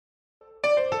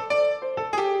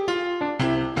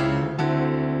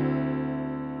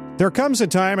There comes a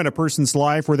time in a person's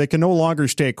life where they can no longer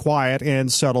stay quiet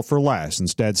and settle for less,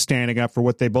 instead standing up for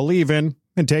what they believe in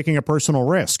and taking a personal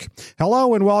risk.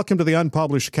 Hello and welcome to the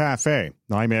Unpublished Cafe.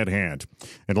 I'm Ed Hand.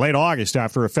 In late August,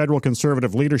 after a federal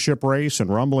conservative leadership race and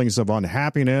rumblings of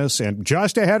unhappiness, and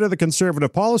just ahead of the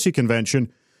Conservative Policy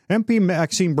Convention, MP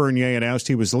Maxime Bernier announced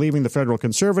he was leaving the Federal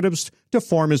Conservatives to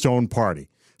form his own party.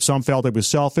 Some felt it was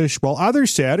selfish, while others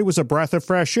said it was a breath of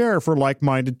fresh air for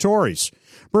like-minded Tories.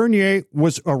 Bernier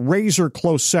was a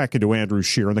razor-close second to Andrew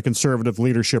Scheer in the Conservative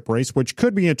leadership race, which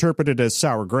could be interpreted as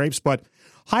sour grapes, but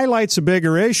highlights a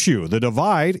bigger issue, the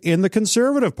divide in the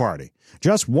Conservative Party.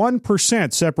 Just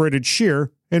 1% separated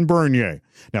Scheer and Bernier.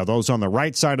 Now, those on the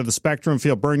right side of the spectrum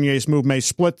feel Bernier's move may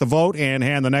split the vote and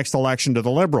hand the next election to the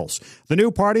Liberals. The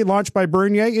new party launched by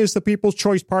Bernier is the People's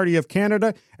Choice Party of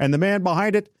Canada, and the man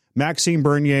behind it, Maxime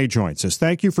Bernier, joins us.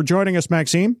 Thank you for joining us,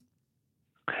 Maxime.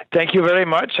 Thank you very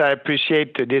much. I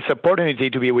appreciate this opportunity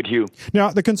to be with you. Now,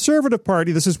 the Conservative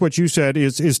Party, this is what you said,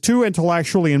 is too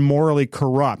intellectually and morally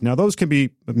corrupt. Now, those can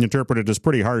be interpreted as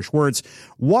pretty harsh words.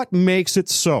 What makes it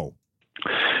so?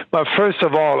 Well, first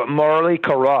of all, morally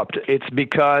corrupt. It's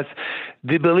because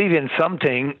they believe in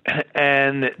something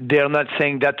and they're not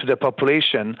saying that to the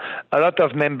population. A lot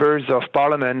of members of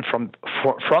parliament from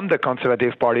the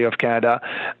Conservative Party of Canada,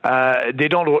 they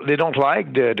don't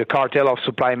like the cartel of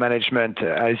supply management.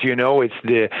 As you know, it's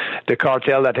the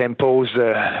cartel that impose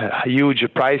huge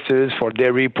prices for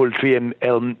dairy, poultry,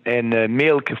 and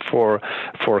milk for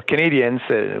Canadians.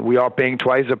 We are paying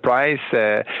twice the price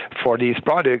for these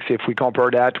products if we compare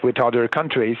that with other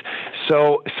countries.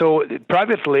 So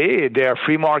privately, they're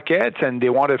free markets and they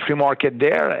want a free market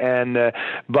there,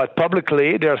 but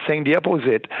publicly they're saying the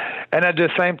opposite. And at the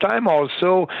same time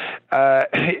also,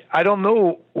 I don't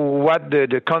know what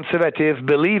the conservatives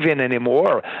believe in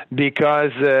anymore,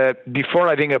 because before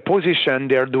having a position,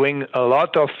 they're doing a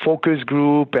lot of focus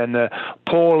group and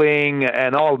polling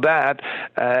and all that.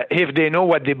 If they know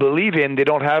what they believe in, they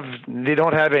don't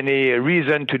have any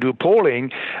reason to do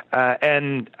polling.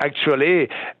 And actually,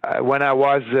 when I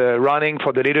was running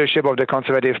for the leadership of the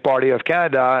Conservative Party of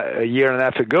Canada a year and a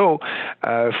half ago,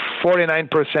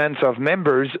 49% of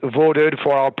members voted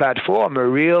for our platform, a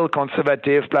real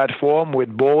conservative platform with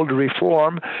bold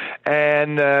reform.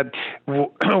 And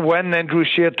when Andrew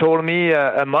Scheer told me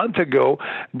a month ago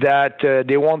that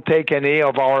they won't take any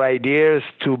of our ideas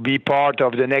to be part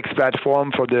of the next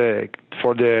platform for the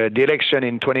election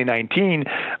in 2019,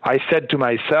 I said to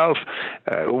myself,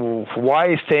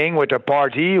 why staying with a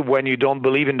party when you don't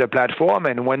believe in the platform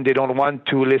and when they don't want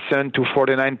to listen to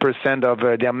 49%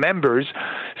 of their members?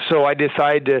 So I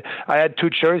decided I had two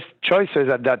choices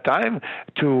at that time,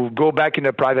 to go back in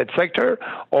the private sector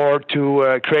or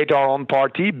to create our own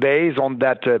party based on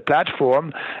that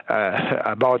platform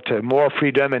about more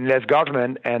freedom and less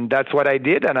government. And that's what I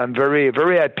did, and I'm very,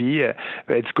 very happy.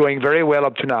 It's going very well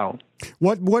up to now.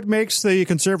 What makes the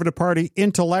Conservative Party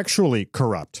intellectually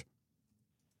corrupt?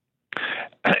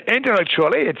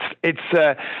 Intellectually,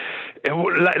 it's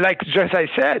like just I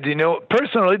said,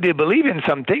 personally they believe in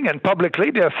something and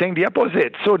publicly they're saying the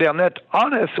opposite. So they're not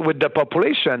honest with the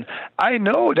population. I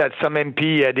know that some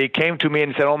MP, they came to me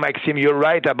and said, "Oh, Maxime, you're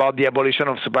right about the abolition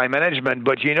of supply management,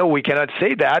 but we cannot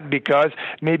say that because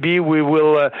maybe we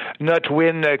will not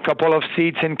win a couple of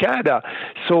seats in Canada."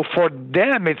 So for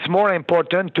them, it's more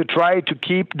important to try to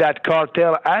keep that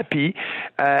cartel happy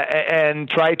and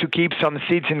try to keep some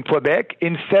seats in Quebec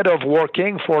instead of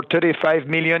working for 35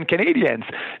 million Canadians.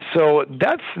 So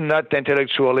that's not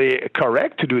intellectually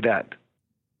correct to do that.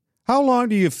 How long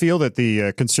do you feel that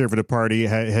the Conservative Party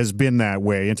has been that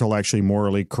way, intellectually,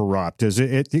 morally corrupt? Is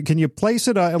it? Can you place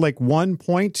it like one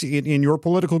point in your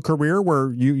political career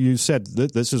where you said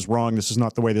this is wrong, this is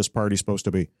not the way this party's supposed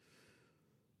to be?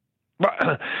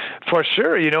 For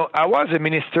sure, I was a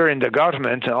minister in the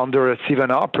government under Stephen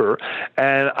Harper,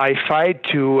 and I fight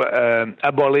to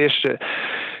abolish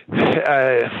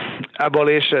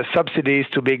subsidies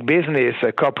to big business,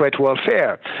 corporate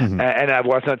welfare, and I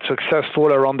was not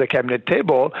successful around the cabinet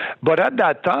table. But at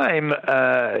that time,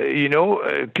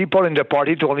 people in the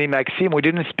party told me, "Maxime, we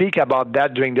didn't speak about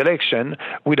that during the election.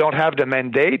 We don't have the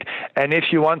mandate, and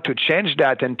if you want to change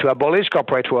that and to abolish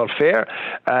corporate welfare,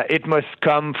 it must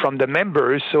come from the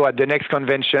members. So at the next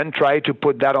convention, try to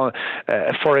put that on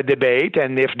for a debate,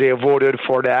 and if they voted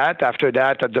for that, after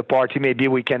that at the party, maybe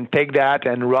we can take that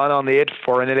and run on it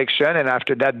for an election, and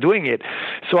after that doing it."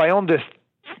 So I understood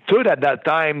understood at that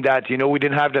time that we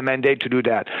didn't have the mandate to do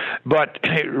that. But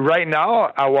right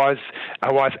now, I was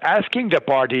asking the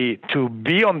party to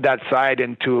be on that side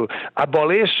and to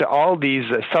abolish all these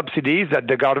subsidies that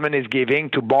the government is giving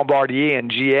to Bombardier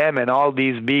and GM and all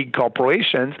these big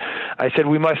corporations. I said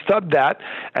we must stop that,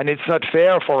 and it's not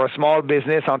fair for a small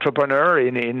business entrepreneur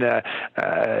in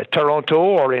Toronto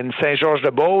or in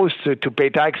Saint-Georges-de-Beauce to pay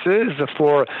taxes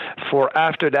for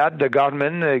after that the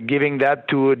government giving that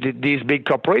to these big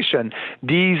corporations.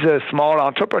 These small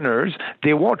entrepreneurs,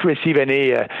 they won't receive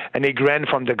any grant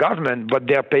from the government, but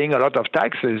they're paying a lot of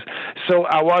taxes. So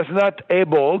I was not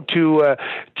able to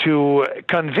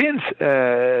convince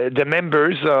the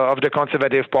members of the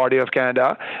Conservative Party of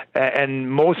Canada,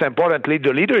 and most importantly,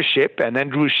 the leadership, and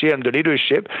Andrew Scheer and the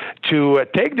leadership, to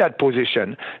take that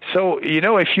position. So,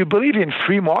 if you believe in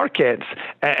free markets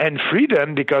and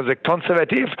freedom, because the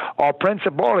Conservative, our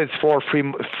principle is for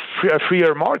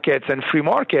freer markets and free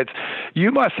markets,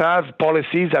 you must have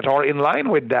policies that are in line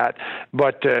with that.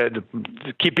 But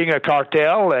keeping a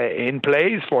cartel in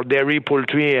place for dairy,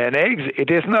 poultry, and eggs, it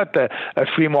is not a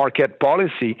free market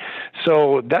policy.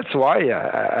 So that's why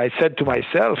I said to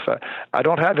myself, I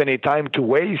don't have any time to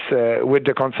waste with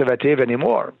the Conservative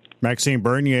anymore. Maxime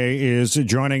Bernier is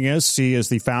joining us. He is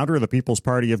the founder of the People's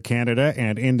Party of Canada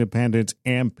and independent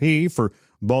MP for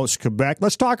Beauce, Quebec.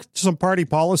 Let's talk some party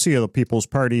policy of the People's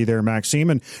Party there, Maxime.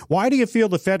 And why do you feel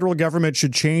the federal government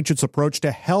should change its approach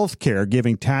to health care,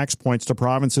 giving tax points to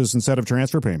provinces instead of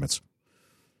transfer payments?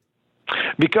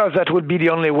 Because that would be the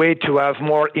only way to have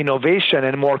more innovation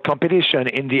and more competition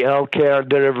in the healthcare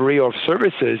delivery of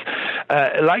services.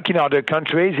 Like in other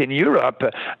countries in Europe,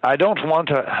 I don't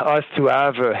want us to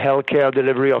have a healthcare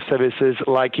delivery of services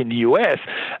like in the U.S.,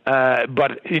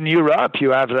 but in Europe,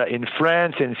 you have in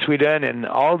France, in Sweden, and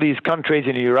all these countries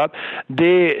in Europe,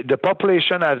 the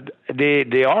population,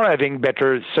 they are having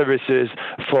better services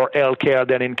for healthcare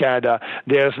than in Canada.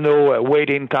 There's no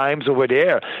waiting times over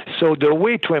there. So the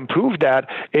way to improve that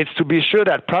is to be sure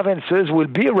that provinces will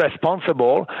be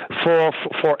responsible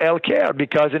for healthcare,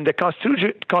 because in the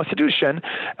Constitution,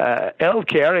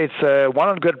 healthcare is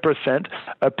 100%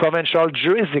 a provincial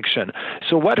jurisdiction.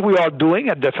 So what we are doing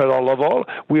at the federal level,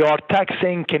 we are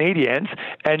taxing Canadians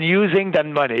and using that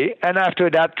money, and after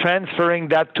that transferring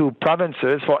that to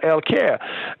provinces for healthcare.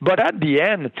 But at the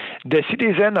end, the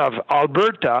citizen of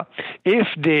Alberta, if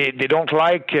they don't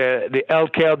like the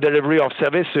healthcare delivery of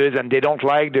services and they don't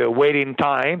like the waiting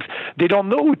times, they don't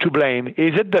know who to blame.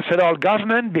 Is it the federal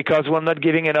government because we're not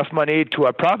giving enough money to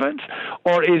a province,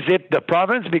 or is it the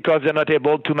province because they're not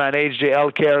able to manage the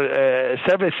healthcare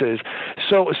services?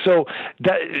 So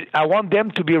that, I want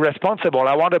them to be responsible.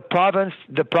 I want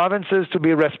the provinces to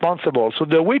be responsible. So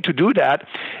the way to do that,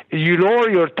 you lower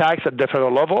your tax at the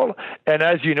federal level, and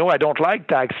as you know, I don't like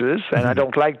taxes, and I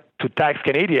don't like to tax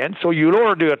Canadians, so you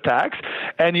lower their tax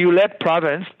and you let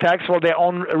province tax for their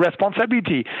own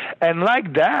responsibility. And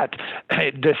like that,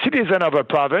 the citizen of a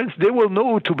province, they will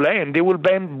know who to blame. They will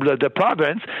blame the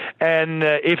province, and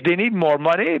if they need more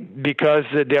money because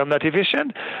they are not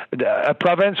efficient, a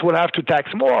province will have to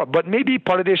tax more. But maybe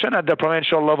politicians at the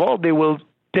provincial level, they will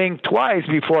think twice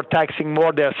before taxing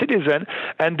more their citizens,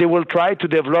 and they will try to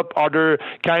develop other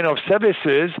kind of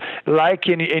services like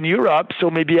in Europe, so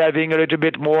maybe having a little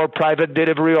bit more private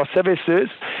delivery of services,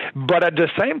 but at the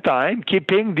same time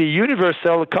keeping the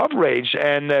universal coverage,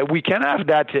 and we can have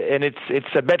that, and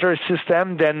it's a better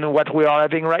system than what we are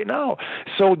having right now.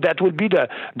 So that would be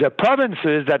the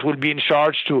provinces that will be in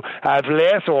charge to have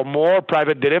less or more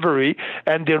private delivery,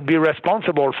 and they'll be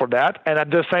responsible for that, and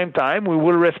at the same time we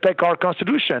will respect our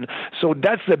Constitution. So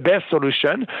that's the best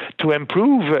solution to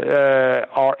improve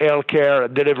our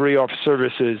healthcare delivery of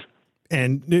services.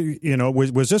 And,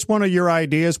 was this one of your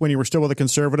ideas when you were still with the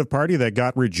Conservative Party that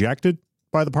got rejected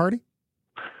by the party?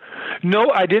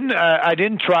 No, I didn't. I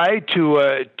didn't try to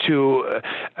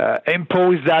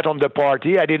impose that on the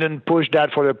party. I didn't push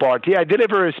that for the party. I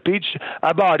delivered a speech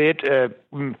about it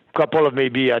couple of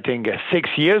maybe, I think, 6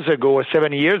 years ago or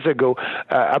 7 years ago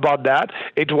about that.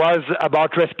 It was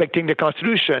about respecting the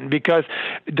Constitution, because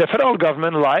the federal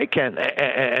government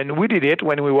and we did it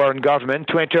when we were in government,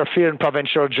 to interfere in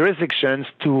provincial jurisdictions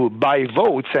to buy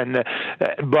votes,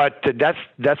 but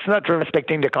that's not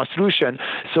respecting the Constitution.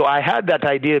 So I had that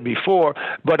idea before,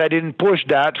 but I didn't push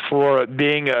that for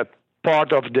being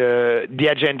part of the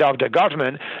agenda of the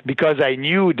government, because I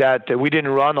knew that we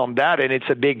didn't run on that, and it's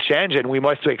a big change, and we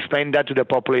must explain that to the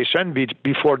population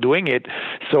before doing it.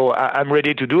 So I'm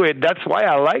ready to do it. That's why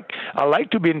I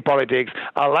like to be in politics.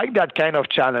 I like that kind of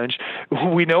challenge.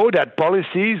 We know that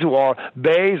policies who are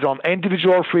based on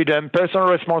individual freedom, personal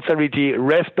responsibility,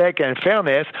 respect, and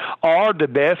fairness are the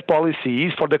best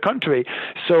policies for the country.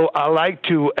 So I like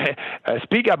to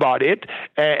speak about it,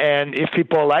 and if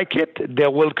people like it, they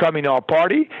will come in our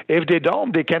party. If they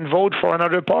don't, they can vote for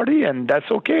another party, and that's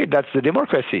okay. That's the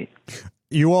democracy.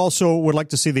 You also would like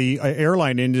to see the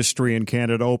airline industry in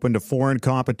Canada open to foreign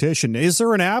competition. Is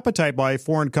there an appetite by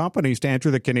foreign companies to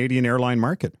enter the Canadian airline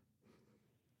market?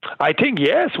 I think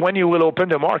yes. When you will open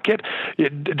the market,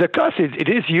 the cost it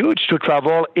is huge to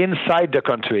travel inside the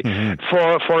country. Mm-hmm.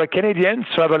 For a Canadian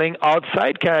traveling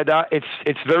outside Canada,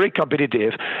 it's very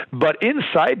competitive, but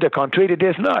inside the country it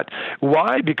is not.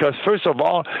 Why? Because first of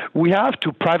all, we have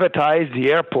to privatize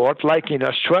the airport, like in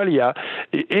Australia.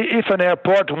 If an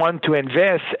airport wants to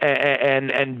invest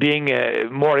and being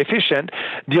more efficient,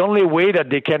 the only way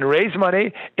that they can raise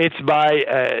money it's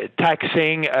by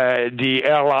taxing the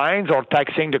airlines or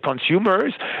taxing the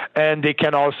consumers, and they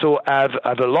can also have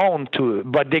a loan too,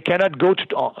 but they cannot go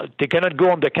on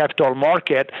the capital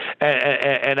market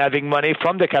and having money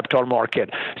from the capital market.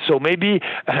 So maybe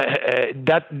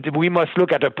that we must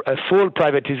look at a full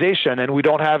privatization, and we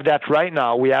don't have that right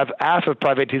now. We have half a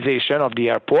privatization of the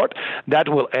airport. That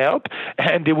will help,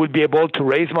 and they will be able to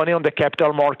raise money on the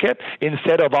capital market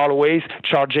instead of always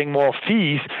charging more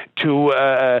fees to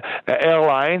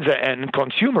airlines and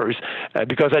consumers,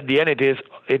 because at the end it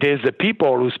is the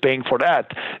people who's paying for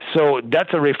that. So that's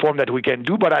a reform that we can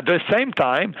do, but at the same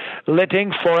time,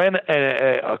 letting foreign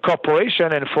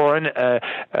corporation and foreign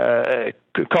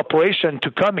corporation to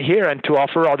come here and to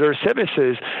offer other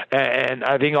services, and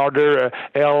having other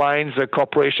airlines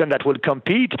corporation that will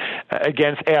compete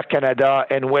against Air Canada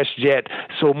and WestJet.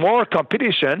 So more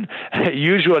competition,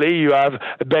 usually you have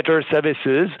better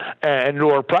services and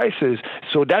lower prices.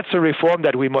 So that's a reform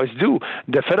that we must do.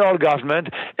 The federal government,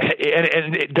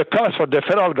 and the cost for the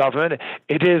federal government,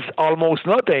 it is almost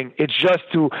nothing. It's just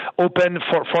to open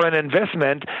for foreign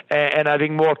investment and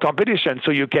having more competition.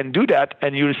 So you can do that,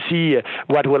 and you'll see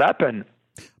what will happen.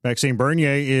 Maxime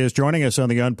Bernier is joining us on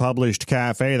the Unpublished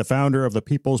Cafe, the founder of the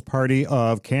People's Party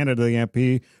of Canada, the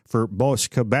MP for Beauce,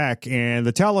 Quebec, and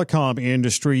the telecom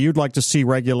industry. You'd like to see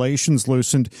regulations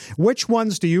loosened. Which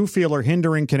ones do you feel are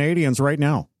hindering Canadians right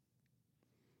now?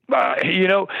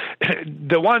 The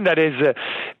one that is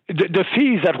the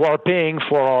fees that we're paying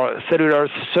for cellular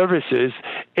services,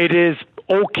 it is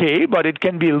okay, but it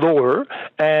can be lower,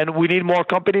 and we need more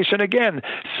competition again.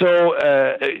 So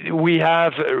we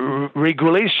have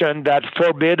regulation that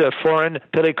forbid a foreign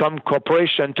telecom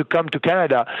corporation to come to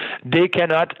Canada. They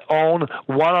cannot own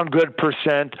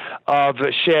 100% of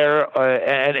share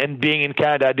and being in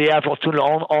Canada. They have to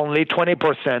own only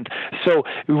 20%. So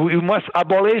we must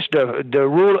abolish the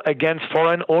rule against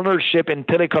foreign ownership in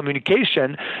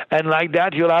telecommunication, and like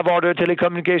that you'll have other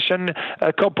telecommunication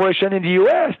corporation in the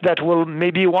U.S. that will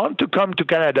maybe want to come to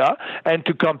Canada and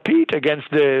to compete against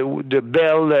the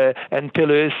Bell and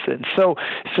TELUS. And so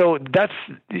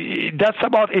that's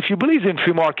about, if you believe in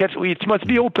free markets, it must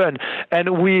be open,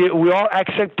 and we are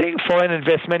accepting foreign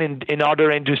investment in other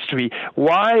industry.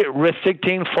 Why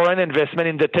restricting foreign investment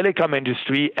in the telecom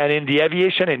industry and in the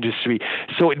aviation industry?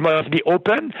 So it must be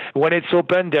open. When it's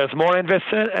open, there's more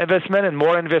investment and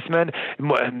more investment,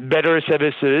 better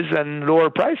services and lower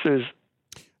prices.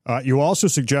 You also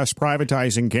suggest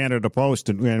privatizing Canada Post,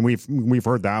 and we've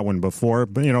heard that one before.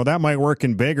 But that might work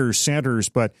in bigger centers,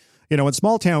 but in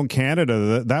small town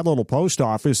Canada, that little post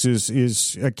office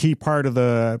is a key part of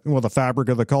the fabric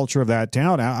of the culture of that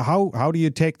town. How do you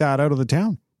take that out of the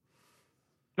town?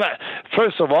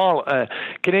 First of all,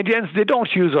 Canadians, they don't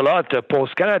use a lot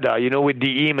Post Canada, with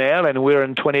the email, and we are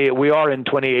in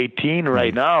 2018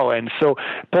 right now, and so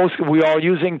we are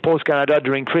using Post Canada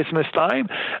during Christmas time,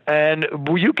 and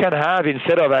you can have,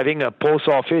 instead of having a post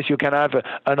office, you can have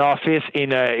an office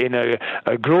in a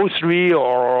grocery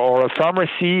or a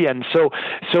pharmacy, and so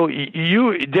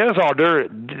there's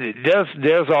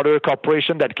other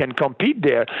corporation that can compete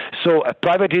there. So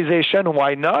privatization,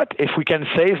 why not? If we can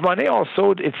save money,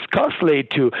 also it's costly. legislate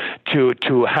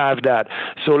to have that.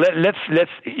 So let's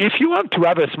if you want to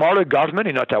have a smaller government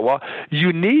in Ottawa,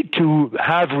 you need to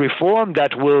have reform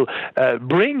that will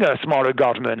bring a smaller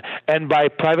government. And by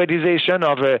privatization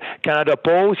of Canada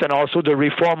Post and also the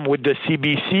reform with the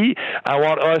CBC, I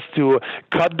want us to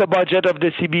cut the budget of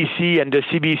the CBC, and the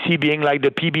CBC being like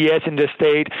the PBS in the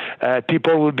state,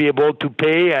 people will be able to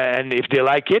pay, and if they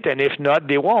like it, and if not,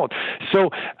 they won't. So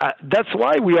that's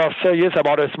why we are serious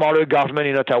about a smaller government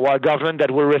in Ottawa, a government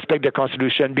that will respect the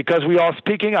Constitution, because we are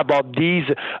speaking about these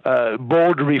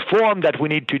bold reform that we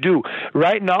need to do.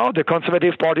 Right now, the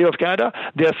Conservative Party of Canada,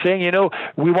 they're saying,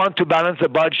 we want to balance the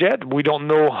budget. We don't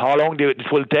know how long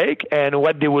it will take and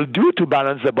what they will do to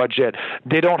balance the budget.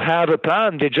 They don't have a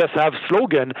plan. They just have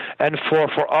slogan. And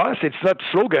for us, it's not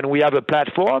slogan. We have a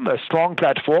platform, a strong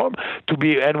platform,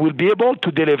 and we'll be able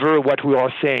to deliver what we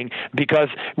are saying, because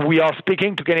we are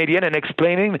speaking to Canadians and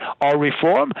explaining our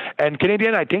reform. And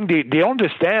Canadians, I think they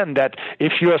understand that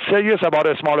if you are serious about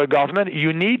a smaller government,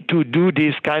 you need to do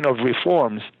these kind of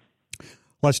reforms.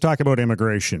 Let's talk about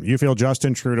immigration. You feel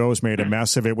Justin Trudeau has made a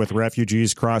mess of it with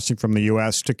refugees crossing from the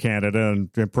U.S. to Canada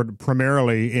and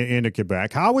primarily into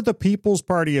Quebec. How would the People's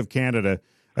Party of Canada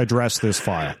address this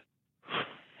file?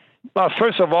 Well,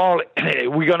 first of all,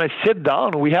 we're going to sit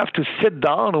down. We have to sit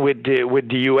down with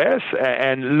the U.S.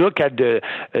 and look at the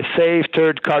safe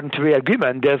third country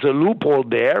agreement. There's a loophole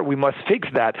there. We must fix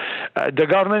that. The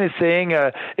government is saying,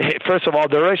 first of all,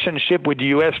 the relationship with the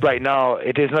U.S. right now,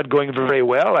 it is not going very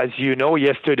well. As you know,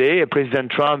 yesterday,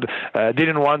 President Trump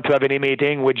didn't want to have any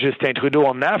meeting with Justin Trudeau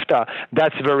on NAFTA.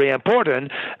 That's very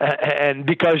important. And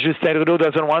because Justin Trudeau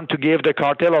doesn't want to give the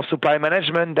cartel of supply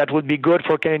management, that would be good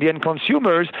for Canadian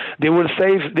consumers. They will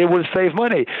save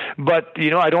money. But,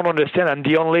 I don't understand. I'm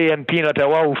the only MP in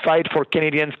Ottawa who fight for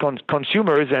Canadian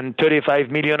consumers and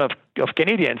 35 million of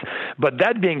Canadians. But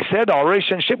that being said, our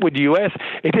relationship with the U.S.,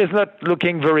 it is not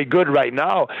looking very good right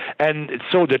now. And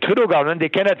so the Trudeau government, they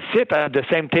cannot sit at the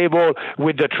same table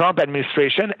with the Trump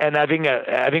administration and having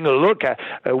a look at,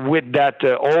 with that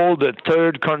old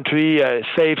third country,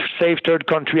 safe third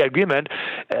country agreement.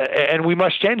 And we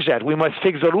must change that. We must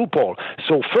fix the loophole.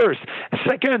 So first.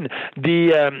 Second,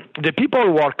 the people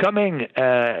who are coming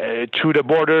through the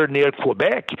border near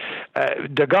Quebec,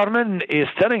 the government is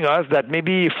telling us that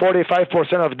maybe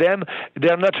 45% of them,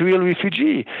 they're not real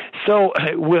refugees. So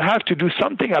we'll have to do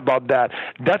something about that.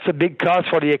 That's a big cost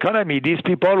for the economy. These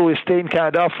people will stay in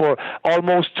Canada for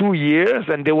almost 2 years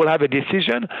and they will have a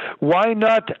decision. Why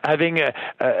not having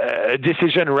a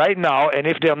decision right now? And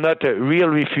if they're not real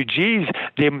refugees,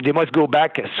 they must go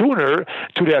back sooner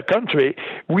to their country.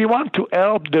 We want to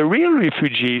help the real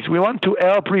refugees. We want to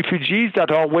help refugees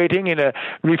that are waiting in a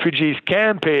refugees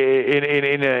camp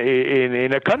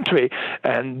in a country,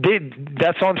 and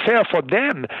that's unfair for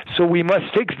them. So we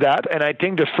must fix that. And I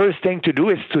think the first thing to do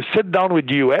is to sit down with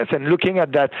the U.S. and looking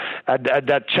at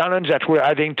that challenge that we're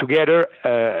having together.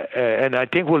 And I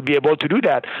think we'll be able to do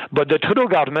that. But the Trudeau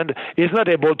government is not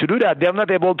able to do that. They're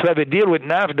not able to have a deal with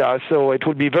NAFTA, so it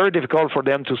will be very difficult for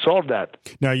them to solve that.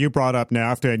 Now, you brought up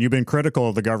NAFTA, and you've been critical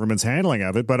of the government's handling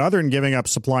of it, but other than giving up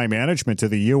supply management to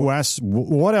the U.S.,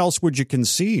 what else would you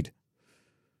concede?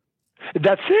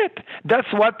 That's it.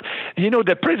 That's what,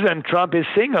 the President Trump is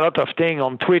saying a lot of things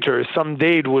on Twitter. Some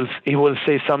day he will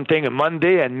say something on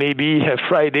Monday, and maybe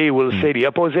Friday he will say the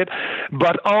opposite.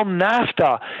 But on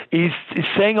NAFTA, he's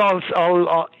saying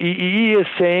he is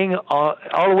saying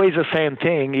always the same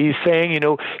thing. He's saying,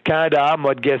 Canada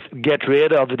must get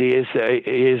rid of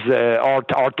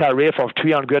our tariff of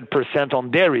 300%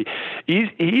 on dairy.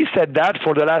 He said that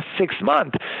for the last 6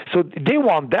 months. So they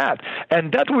want that,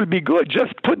 and that will be good.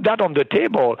 Just put that on the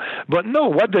table. But no,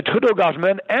 what the Trudeau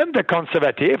government and the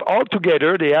Conservative, all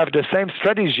together, they have the same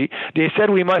strategy. They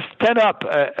said we must stand up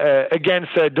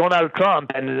against Donald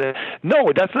Trump. And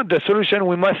no, that's not the solution.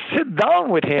 We must sit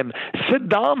down with him, sit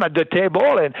down at the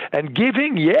table and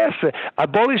giving,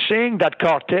 abolishing that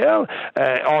cartel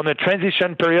on a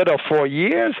transition period of 4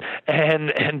 years.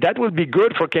 And that will be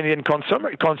good for Canadian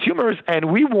consumers.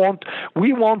 And we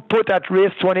won't put at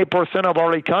risk 20% of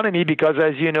our economy, because,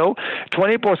 as you know,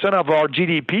 20% of our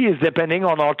GDP is depending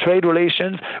on our trade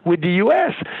relations with the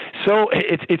U.S. So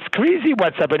it's crazy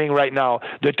what's happening right now.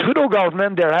 The Trudeau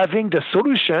government, they're having the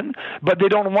solution, but they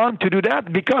don't want to do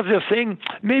that because they're saying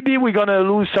maybe we're going to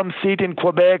lose some seat in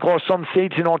Quebec or some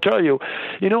seats in Ontario.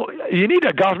 You need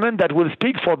a government that will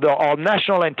speak for our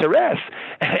national interest,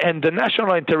 and the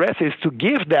national interest is to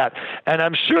give that. And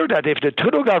I'm sure that if the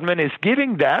Trudeau government is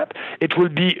giving that, it will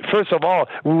be, first of all,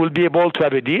 we will be able to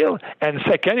have a deal, and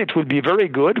second, it will be very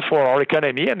good for our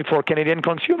economy and for Canadian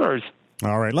consumers.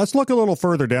 All right, let's look a little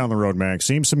further down the road,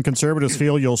 Maxime. Some conservatives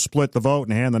feel you'll split the vote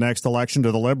and hand the next election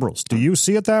to the Liberals. Do you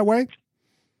see it that way?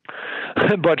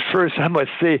 But first, I must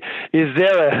say, is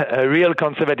there a real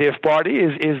Conservative Party?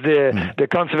 Is the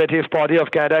Conservative Party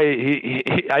of Canada?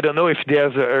 I don't know if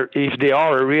they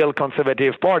are a real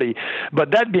Conservative Party.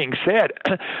 But that being said,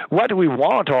 what we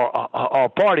want our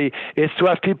party is to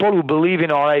have people who believe in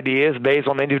our ideas based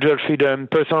on individual freedom,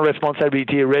 personal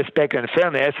responsibility, respect, and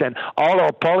fairness, and all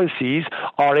our policies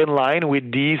are in line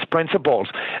with these principles.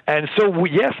 And so,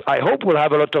 yes, I hope we'll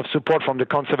have a lot of support from the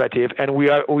Conservative, and we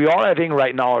are having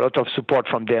right now a lot of support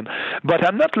from them. But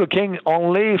I'm not looking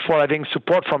only for having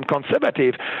support from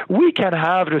Conservative. We can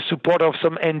have the support of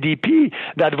some NDP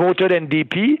that voted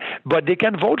NDP, but they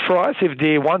can vote for us if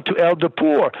they want to help the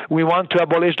poor. We want to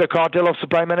abolish the cartel of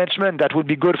supply management. That would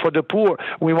be good for the poor.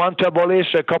 We want to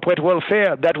abolish corporate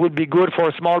welfare. That would be good for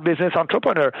a small business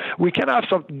entrepreneur. We can have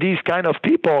these kind of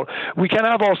people. We can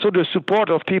have also the support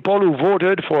of people who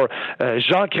voted for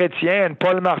Jean Chrétien and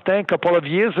Paul Martin a couple of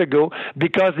years ago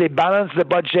because they balanced the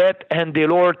budget and they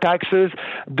lower taxes.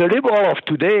 The liberal of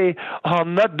today are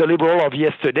not the liberal of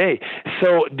yesterday.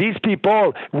 So these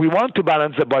people, we want to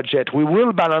balance the budget. We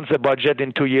will balance the budget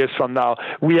in 2 years from now.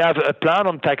 We have a plan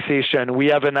on taxation. We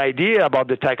have an idea about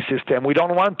the tax system. We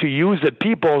don't want to use the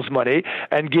people's money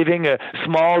and giving a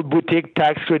small boutique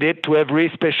tax credit to every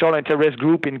special interest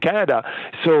group in Canada.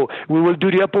 So we will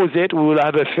do the opposite. We will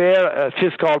have a fair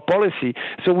fiscal policy.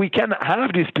 So we can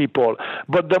have these people.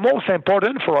 But the most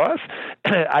important for us,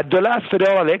 at the last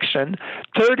federal election,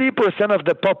 30% of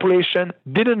the population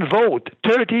didn't vote.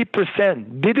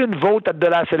 30% didn't vote at the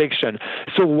last election.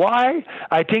 So why?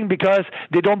 I think because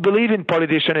they don't believe in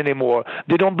politicians anymore.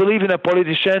 They don't believe in a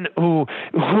politician who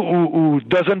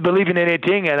doesn't believe in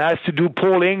anything and has to do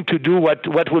polling to do what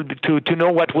will be, to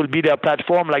know what will be their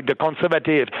platform, like the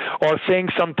Conservative, or saying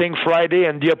something Friday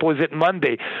and the opposite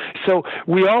Monday. So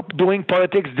we are doing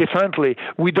politics differently.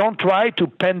 We don't try to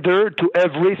pander to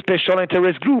every special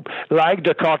interest group like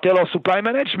the cartel of supply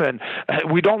management.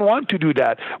 We don't want to do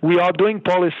that. We are doing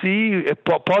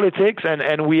politics,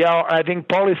 and we are having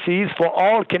policies for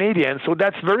all Canadians. So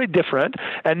that's very different.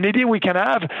 And maybe we can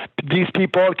have these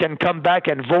people can come back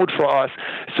and vote for us.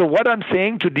 So what I'm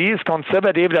saying to these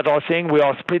conservatives that are saying we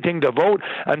are splitting the vote,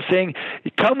 I'm saying,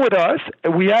 come with us.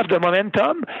 We have the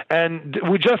momentum, and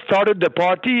we just started the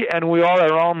party, and we are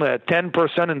around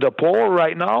 10% in the poll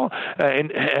right now.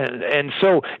 And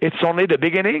so it's only the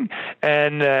beginning,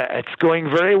 and it's going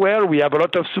very well. We have a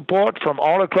lot of support from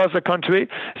all across the country.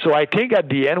 So I think at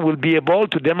the end we'll be able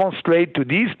to demonstrate to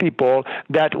these people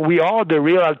that we are the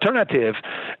real alternative.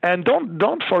 And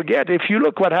don't forget, if you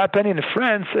look what happened in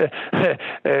France,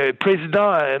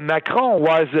 President Macron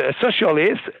was a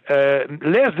socialist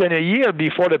less than a year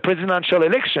before the presidential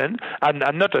election.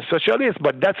 I'm not a socialist,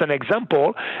 but that's an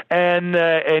example. And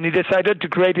he decided to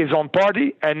create his own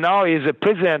party, and now he's the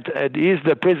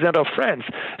president of France.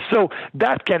 So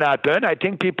that can happen. I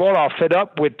think people are fed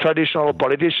up with traditional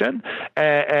politicians,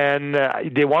 and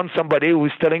they want somebody who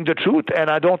is telling the truth. And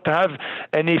I don't have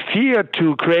any fear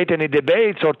to create any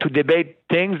debates or to debate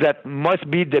things that must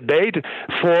be debated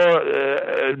for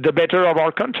the better of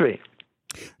our country.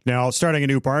 Now, starting a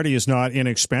new party is not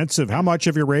inexpensive. How much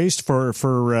have you raised for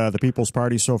the People's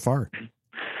Party so far?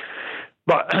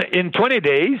 But in 20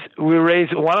 days, we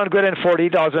raised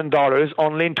 $140,000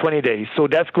 only in 20 days. So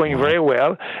that's going very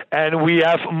well. And we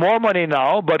have more money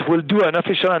now, but we'll do an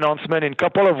official announcement in a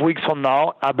couple of weeks from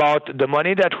now about the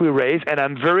money that we raised. And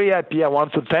I'm very happy. I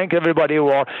want to thank everybody who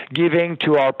are giving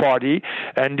to our party.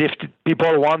 And if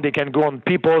people want, they can go on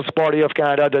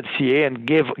peoplespartyofcanada.ca and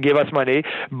give us money.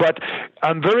 But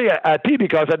I'm very happy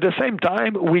because at the same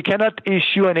time, we cannot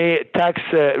issue any tax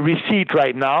receipt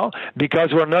right now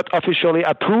because we're not officially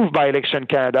approved by Election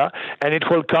Canada, and it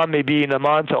will come maybe in a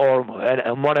month or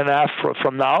a month and a half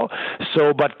from now.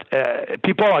 So, but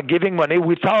people are giving money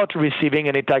without receiving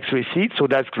any tax receipt, so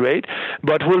that's great.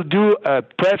 But we'll do a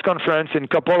press conference in a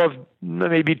couple of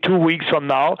maybe 2 weeks from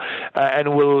now,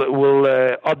 and we'll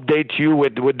update you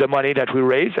with the money that we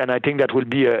raise, and I think that will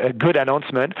be a good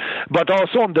announcement. But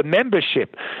also on the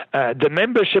membership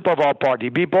of our party,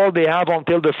 people, they have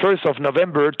until the 1st of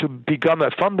November to become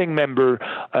a founding member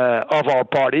of our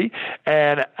party,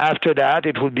 and after that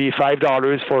it will be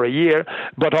 $5 for a year.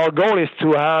 But our goal is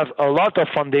to have a lot of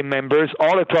founding members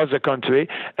all across the country,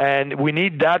 and we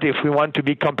need that if we want to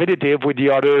be competitive with the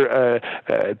other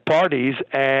parties,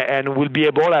 and we'll be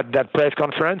able at that press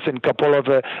conference in a couple of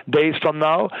days from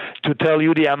now now to tell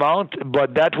you the amount,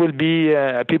 but that will be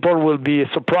people will be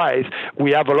surprised.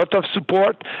 We have a lot of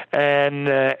support,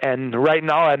 and right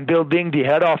now I'm building the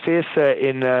head office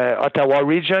in Ottawa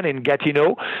region in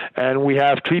Gatineau, and we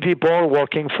have 3 people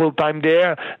working full time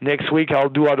there. Next week I'll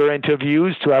do other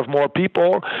interviews to have more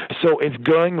people. So it's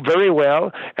going very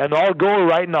well, and our goal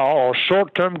right now, our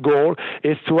short-term goal,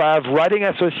 is to have Riding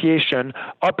Association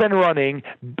up and running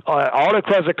all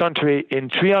across the country in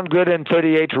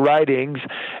 338 ridings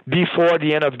before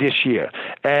the end of this year.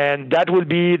 And that will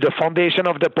be the foundation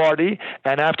of the party.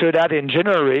 And after that, in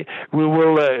January, we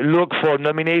will look for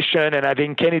nomination and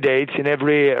having candidates in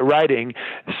every riding.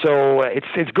 So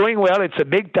it's going well. It's a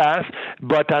big task,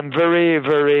 but I'm very,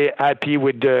 very happy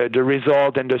with the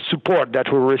result and the support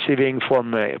that we're receiving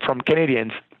from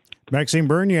Canadians. Maxime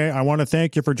Bernier, I want to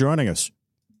thank you for joining us.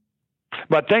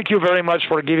 But thank you very much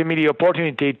for giving me the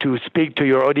opportunity to speak to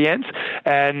your audience.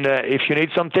 And if you need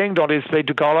something, don't hesitate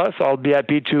to call us. I'll be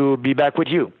happy to be back with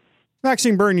you.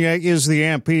 Maxime Bernier is the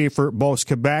MP for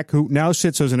Beauce-Quebec, who now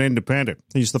sits as an independent.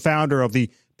 He's the founder of the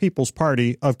People's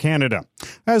Party of Canada.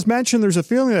 As mentioned, there's a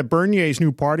feeling that Bernier's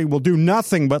new party will do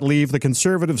nothing but leave the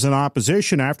Conservatives in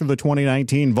opposition after the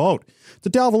 2019 vote. To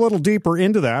delve a little deeper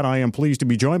into that, I am pleased to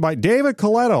be joined by David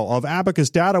Coletto of Abacus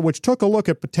Data, which took a look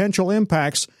at potential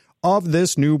impacts of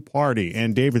this new party.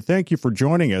 And David, thank you for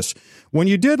joining us. When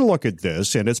you did look at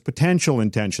this and its potential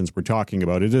intentions we're talking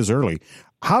about, it is early,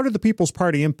 how did the People's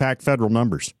Party impact federal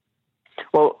numbers?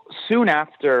 Well, soon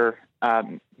after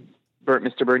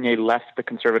Mr. Bernier left the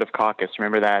Conservative caucus,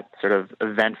 remember that sort of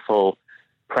eventful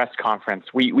press conference,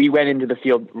 we went into the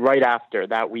field right after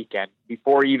that weekend,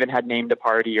 before he even had named a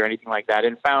party or anything like that,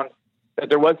 and found that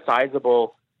there was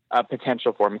sizable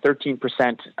potential for him.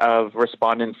 13% of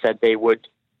respondents said they would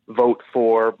vote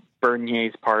for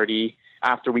Bernier's party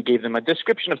after we gave them a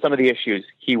description of some of the issues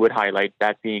he would highlight,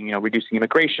 that being, reducing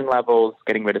immigration levels,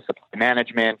 getting rid of supply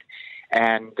management,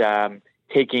 and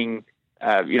taking,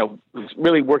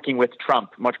 really working with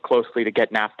Trump much closely to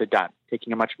get NAFTA done,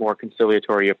 taking a much more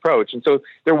conciliatory approach. And so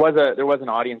there was an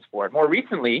audience for it. More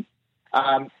recently,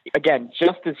 again,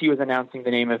 just as he was announcing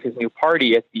the name of his new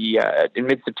party in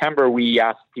mid-September, we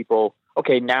asked people,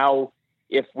 okay, now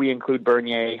if we include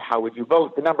Bernier, how would you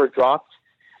vote? The number dropped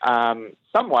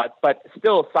somewhat, but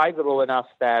still sizable enough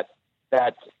that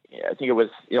I think it was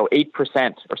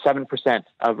 8% or 7%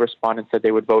 of respondents said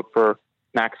they would vote for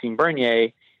Maxime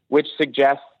Bernier, which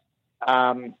suggests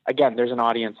again there's an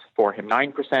audience for him.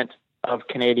 9% of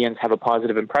Canadians have a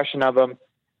positive impression of him.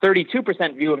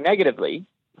 32% view him negatively,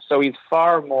 so he's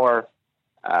has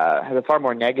a far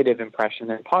more negative impression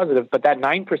than positive. But that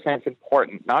 9% is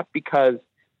important, not because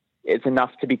it's enough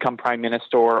to become prime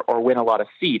minister or win a lot of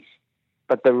seats.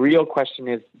 But the real question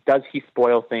is, does he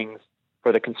spoil things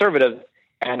for the Conservatives?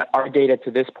 And our data to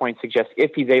this point suggests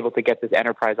if he's able to get this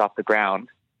enterprise off the ground,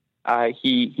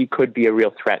 he could be a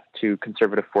real threat to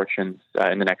Conservative fortunes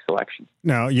in the next election.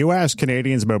 Now, you asked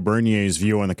Canadians about Bernier's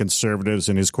view on the Conservatives,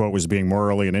 and his quote was being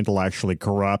morally and intellectually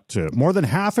corrupt. More than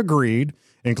half agreed,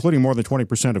 including more than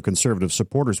 20% of Conservative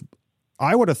supporters.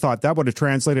 I would have thought that would have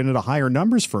translated into higher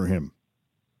numbers for him.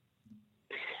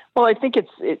 Well, I think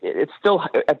it's still,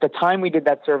 at the time we did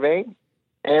that survey,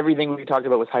 everything we talked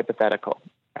about was hypothetical,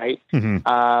 right?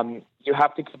 Mm-hmm. You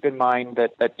have to keep in mind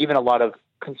that even a lot of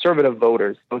Conservative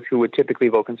voters, those who would typically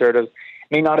vote Conservatives,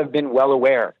 may not have been well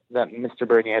aware that Mr.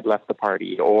 Bernier had left the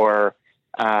party or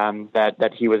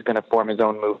that he was going to form his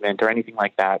own movement or anything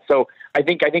like that. So I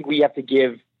think we have to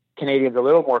give Canadians a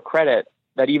little more credit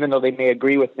that even though they may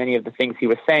agree with many of the things he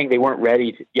was saying, they weren't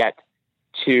ready yet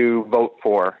to vote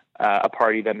for a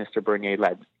party that Mr. Bernier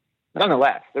led.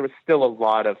 Nonetheless, there was still a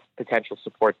lot of potential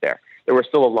support there. There were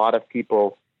still a lot of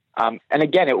people. And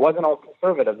again, it wasn't all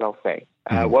Conservatives, I'll say.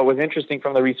 What was interesting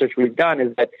from the research we've done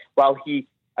is that while he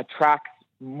attracts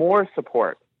more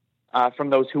support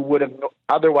from those who would have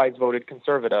otherwise voted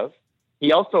Conservative,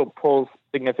 he also pulls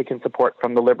significant support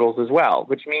from the Liberals as well,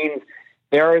 which means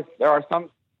there are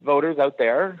some voters out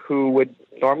there who would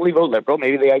normally vote Liberal,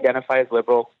 maybe they identify as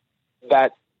Liberal,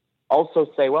 that also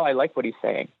say, well, I like what he's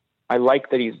saying. I like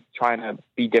that he's trying to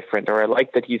be different, or I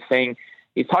like that he's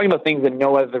talking about things that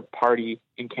no other party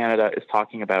in Canada is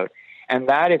talking about. And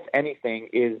that, if anything,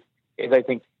 is I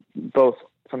think, both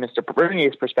from Mr.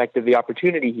 Bernier's perspective, the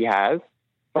opportunity he has,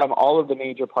 from all of the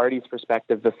major parties'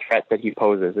 perspective, the threat that he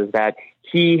poses is that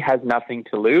he has nothing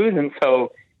to lose, and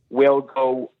so will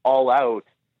go all out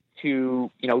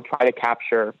to, try to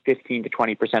capture 15 to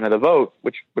 20% of the vote,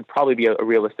 which would probably be a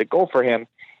realistic goal for him,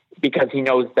 because he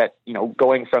knows that,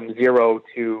 going from zero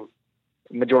to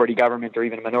majority government or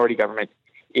even a minority government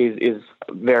is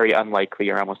very unlikely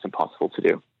or almost impossible to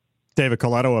do. David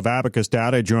Coletto of Abacus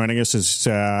Data joining us as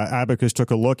Abacus took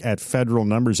a look at federal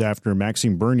numbers after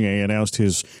Maxime Bernier announced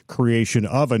his creation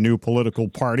of a new political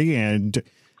party, and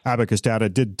Abacus Data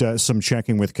did some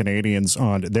checking with Canadians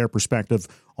on their perspective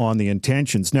on the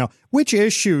intentions. Now, which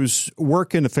issues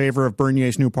work in the favor of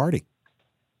Bernier's new party?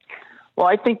 Well,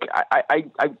 I think I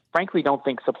frankly don't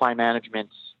think supply management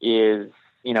has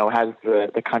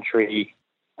the country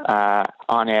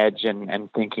on edge and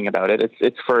thinking about it.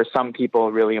 It's for some people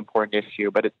a really important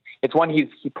issue, but it's one he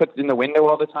puts in the window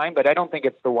all the time. But I don't think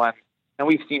it's the one. And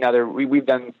we've seen we've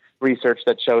done research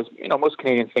that shows most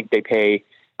Canadians think they pay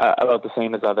about the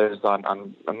same as others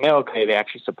on milk. They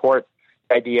actually support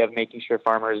the idea of making sure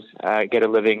farmers get a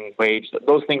living wage.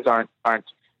 Those things aren't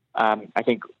I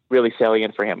think really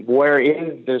salient for him. Where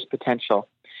there's potential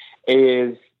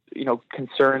is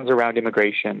concerns around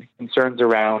immigration, concerns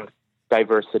around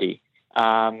diversity.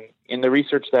 In the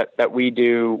research that we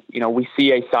do, we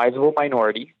see a sizable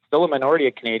minority, still a minority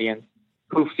of Canadians,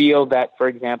 who feel that, for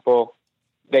example,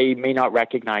 they may not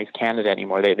recognize Canada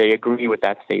anymore. They agree with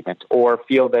that statement, or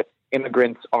feel that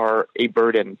immigrants are a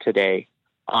burden today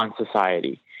on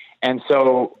society. And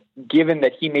so, given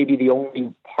that he may be the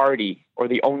only party or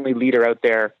the only leader out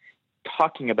there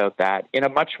talking about that in a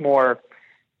much more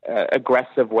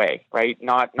aggressive way, right?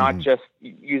 Not just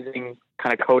using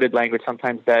kind of coded language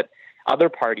sometimes that other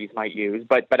parties might use,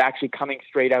 but actually coming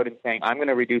straight out and saying, I'm going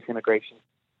to reduce immigration.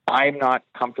 I'm not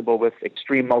comfortable with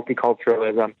extreme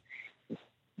multiculturalism.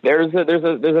 There's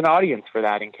an audience for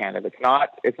that in Canada.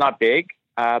 It's not big,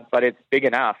 but it's big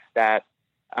enough that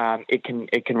it can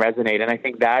resonate. And I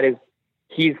think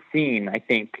he's seen, I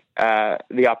think,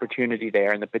 the opportunity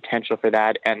there and the potential for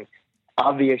that. And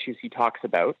of the issues he talks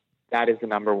about, that is the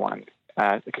number one,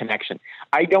 the connection.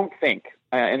 I don't think,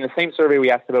 in the same survey we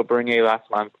asked about Bernier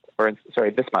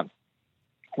this month,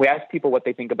 we asked people what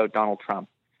they think about Donald Trump.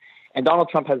 And Donald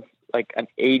Trump has like an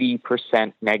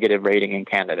 80% negative rating in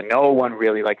Canada. No one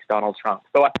really likes Donald Trump.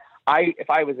 So if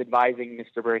I was advising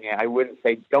Mr. Bernier, I wouldn't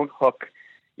say don't hook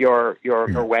your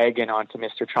wagon onto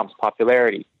Mr. Trump's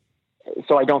popularity.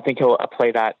 So I don't think he'll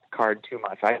play that card too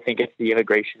much. I think it's the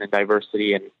immigration and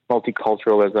diversity and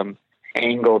multiculturalism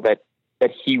angle that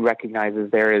he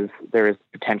recognizes there is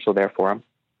potential there for him.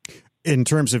 In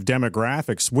terms of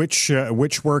demographics,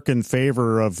 which work in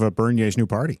favor of Bernier's new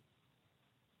party?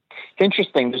 It's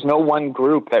interesting. There's no one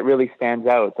group that really stands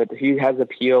out, but he has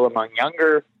appeal among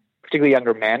particularly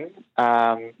younger men,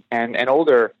 and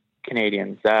older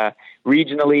Canadians.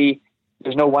 Regionally,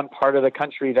 there's no one part of the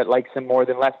country that likes him more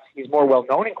than less. He's more well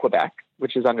known in Quebec,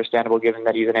 which is understandable given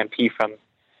that he's an MP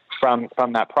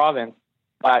from that province.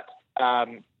 But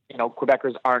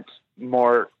Quebecers aren't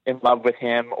more in love with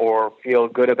him or feel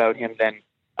good about him than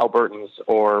Albertans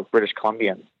or British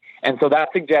Columbians. And so that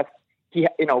suggests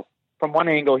from one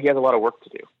angle, he has a lot of work to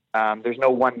do. There's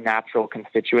no one natural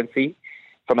constituency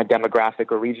from a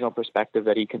demographic or regional perspective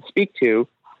that he can speak to.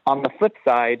 On the flip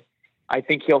side, I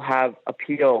think he'll have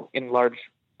appeal in large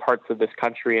parts of this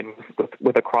country and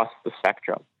with across the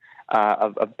spectrum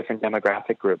of different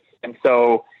demographic groups. And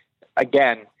so,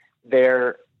 again,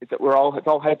 it's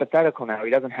all hypothetical now. He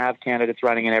doesn't have candidates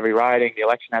running in every riding. The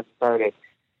election hasn't started,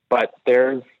 but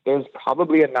there's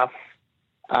probably enough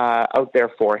out there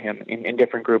for him in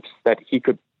different groups that he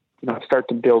could start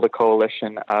to build a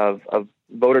coalition of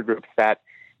voter groups that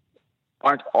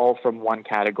aren't all from one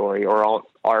category or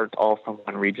aren't all from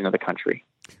one region of the country.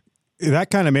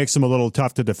 That kind of makes him a little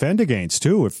tough to defend against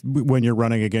too, when you're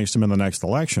running against him in the next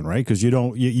election, right? Because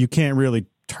you can't really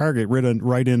target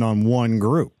right in on one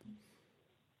group.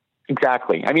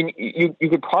 Exactly. I mean, you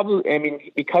could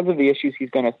probably, because of the issues he's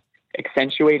going to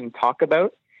accentuate and talk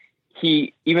about,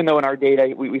 even though in our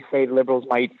data we say liberals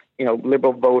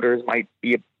liberal voters might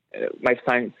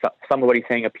find some of what he's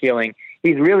saying appealing,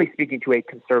 he's really speaking to a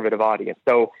conservative audience.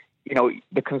 So,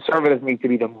 the conservatives need to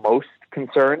be the most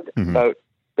concerned about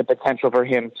the potential for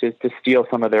him to steal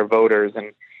some of their voters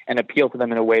and appeal to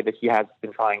them in a way that he has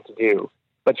been trying to do.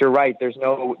 But you're right, there's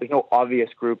no obvious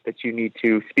group that you need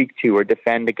to speak to or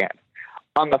defend against.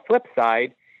 On the flip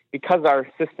side, because our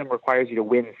system requires you to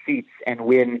win seats and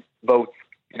win votes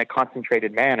in a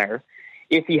concentrated manner,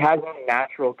 if he has a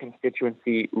natural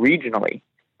constituency regionally,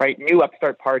 right, new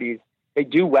upstart parties, they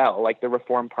do well, like the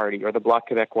Reform Party or the Bloc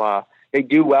Québécois. They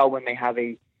do well when they have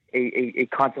a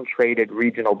concentrated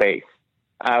regional base.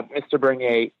 Mr.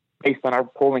 Bernier, based on our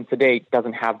polling to date,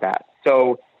 doesn't have that.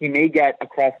 So he may get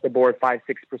across the board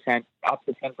 5-6%, up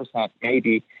to 10%,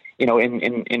 maybe,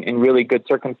 in really good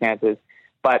circumstances.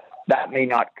 But that may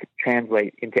not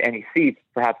translate into any seats,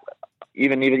 perhaps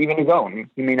even his own.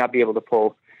 He may not be able to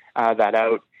pull that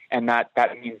out, and that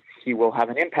means he will have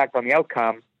an impact on the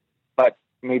outcome,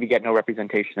 maybe get no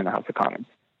representation in the House of Commons.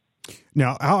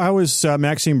 Now, how is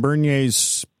Maxime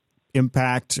Bernier's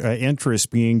interest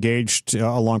being engaged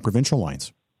along provincial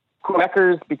lines?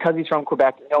 Quebecers, because he's from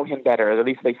Quebec, know him better. At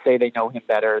least they say they know him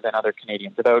better than other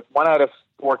Canadians. About 1 out of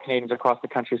 4 Canadians across the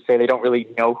country say they don't really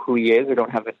know who he is or don't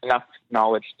have enough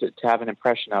knowledge to have an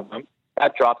impression of him.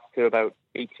 That drops to about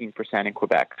 18% in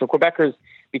Quebec. So Quebecers,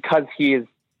 because he has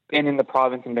been in the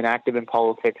province and been active in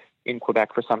politics in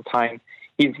Quebec for some time,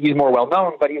 he's more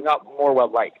well-known, but he's not more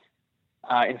well-liked.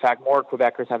 In fact, more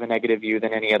Quebecers have a negative view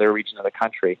than any other region of the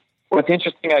country. What's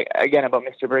interesting, again, about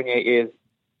Mr. Bernier is,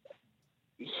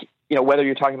 whether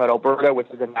you're talking about Alberta, which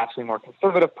is a naturally more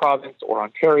conservative province, or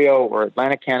Ontario or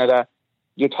Atlantic Canada,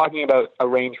 you're talking about a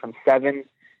range from 7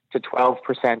 to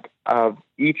 12% of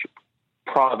each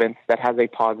province that has a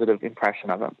positive impression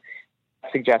of him.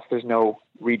 That suggests there's no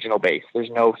regional base. There's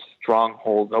no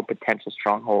stronghold, no potential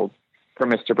stronghold for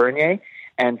Mr. Bernier.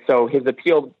 And so his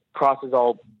appeal crosses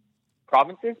all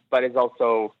provinces, but is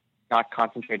also not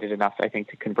concentrated enough, I think,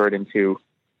 to convert into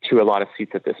a lot of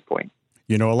seats at this point.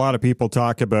 A lot of people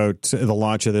talk about the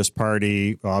launch of this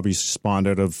party, obviously spawned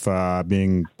out of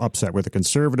being upset with the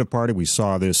Conservative Party. We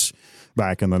saw this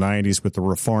back in the 90s with the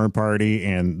Reform Party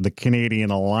and the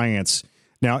Canadian Alliance.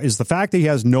 Now, is the fact that he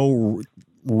has no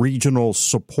regional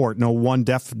support, no one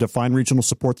defined regional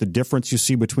support, the difference you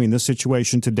see between this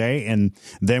situation today and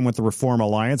then with the Reform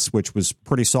Alliance, which was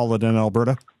pretty solid in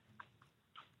Alberta?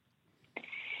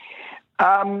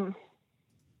 I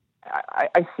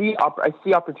see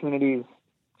opportunities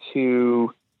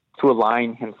to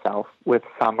align himself with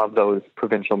some of those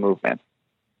provincial movements.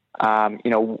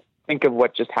 Think of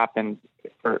what just happened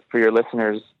for your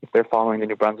listeners if they're following the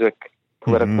New Brunswick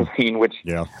political scene, which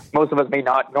most of us may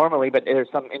not normally, but there's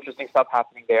some interesting stuff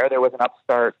happening there. There was an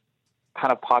upstart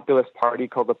kind of populist party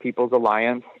called the People's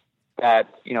Alliance that,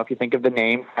 if you think of the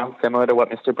name, sounds similar to what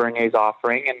Mr. Bernier is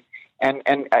offering. And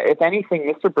if anything,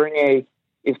 Mr. Bernier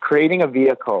is creating a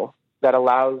vehicle that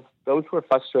allows those who are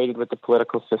frustrated with the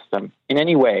political system in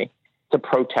any way to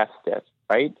protest it,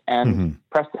 right? And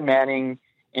Preston Manning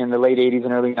in the late 80s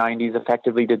and early 90s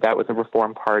effectively did that with the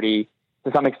Reform Party.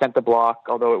 To some extent, the Bloc,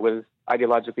 although it was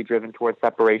ideologically driven towards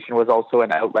separation, was also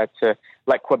an outlet to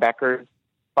let Quebecers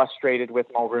frustrated with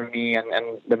Mulroney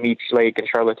and the Meech Lake and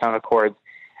Charlottetown Accords,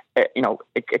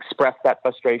 express that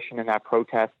frustration and that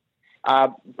protest.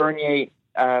 Bernier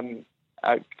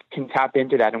can tap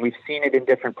into that, and we've seen it in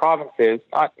different provinces,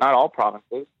 not all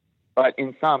provinces, but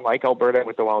in some, like Alberta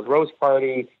with the Wild Rose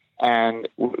Party, and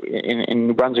in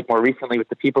New Brunswick more recently with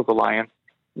the People's Alliance,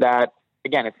 that,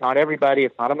 again, it's not everybody,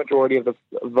 it's not a majority of the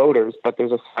voters, but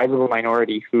there's a sizable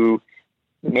minority who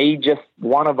may just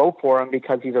want to vote for him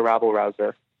because he's a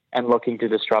rabble-rouser and looking to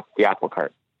disrupt the apple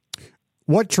cart.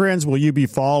 What trends will you be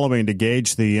following to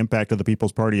gauge the impact of the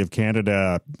People's Party of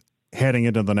Canada heading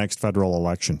into the next federal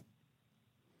election?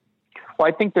 Well,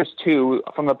 I think there's two.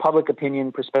 From a public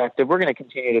opinion perspective, we're going to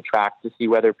continue to track to see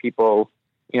whether people,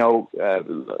 get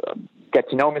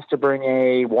to know Mr.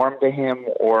 Bernier, warm to him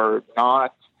or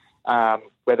not,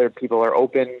 whether people are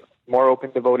more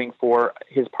open to voting for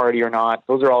his party or not.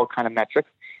 Those are all kind of metrics.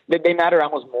 They matter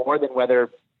almost more than whether,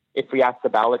 if we ask the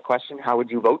ballot question, how would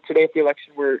you vote today if the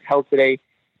election were held today?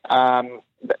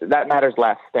 That matters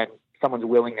less than someone's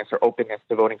willingness or openness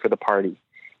to voting for the party.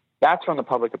 That's from the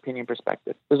public opinion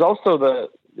perspective. There's also the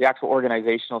actual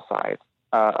organizational side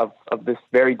of this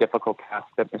very difficult task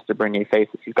that Mr. Bernier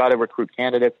faces. He's got to recruit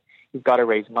candidates. He's got to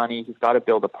raise money. He's got to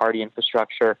build a party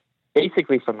infrastructure,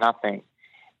 basically from nothing.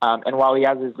 And while he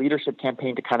has his leadership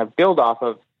campaign to kind of build off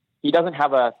of, he doesn't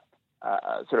have a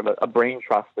brain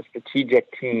trust, a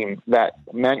strategic team that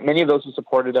many of those who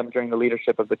supported him during the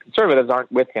leadership of the Conservatives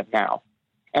aren't with him now.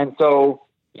 And so,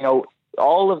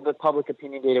 all of the public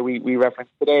opinion data we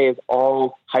referenced today is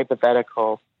all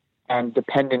hypothetical and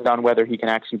dependent on whether he can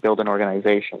actually build an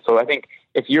organization. So I think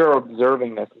if you're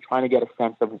observing this and trying to get a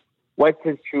sense of what's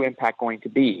his true impact going to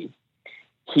be,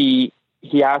 he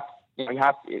has,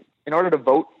 in order to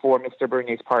vote for Mr.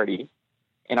 Bernier's party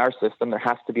in our system, there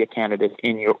has to be a candidate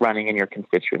running in your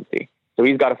constituency. So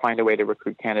he's got to find a way to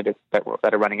recruit candidates that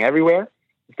are running everywhere.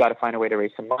 He's got to find a way to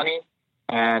raise some money,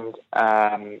 and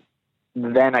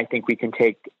then I think we can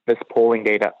take this polling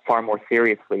data far more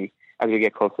seriously as we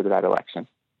get closer to that election.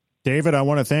 David, I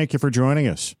want to thank you for joining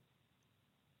us.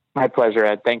 My pleasure,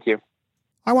 Ed. Thank you.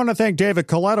 I want to thank David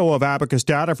Coletto of Abacus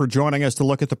Data for joining us to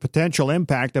look at the potential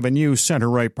impact of a new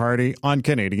center-right party on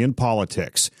Canadian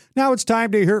politics. Now it's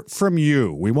time to hear from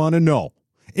you. We want to know,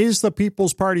 is the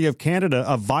People's Party of Canada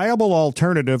a viable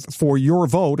alternative for your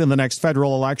vote in the next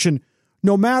federal election,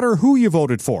 no matter who you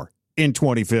voted for? in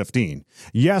 2015?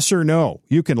 Yes or no?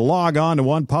 You can log on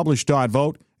to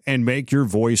unpublished.vote and make your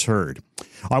voice heard.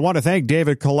 I want to thank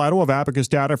David Coletto of Abacus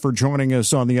Data for joining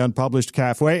us on the Unpublished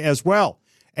Cafe, as well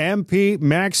MP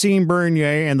Maxime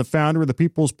Bernier and the founder of the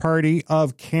People's Party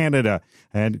of Canada,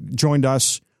 and joined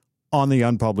us on the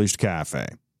Unpublished Cafe.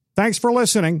 Thanks for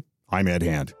listening. I'm Ed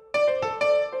Hand.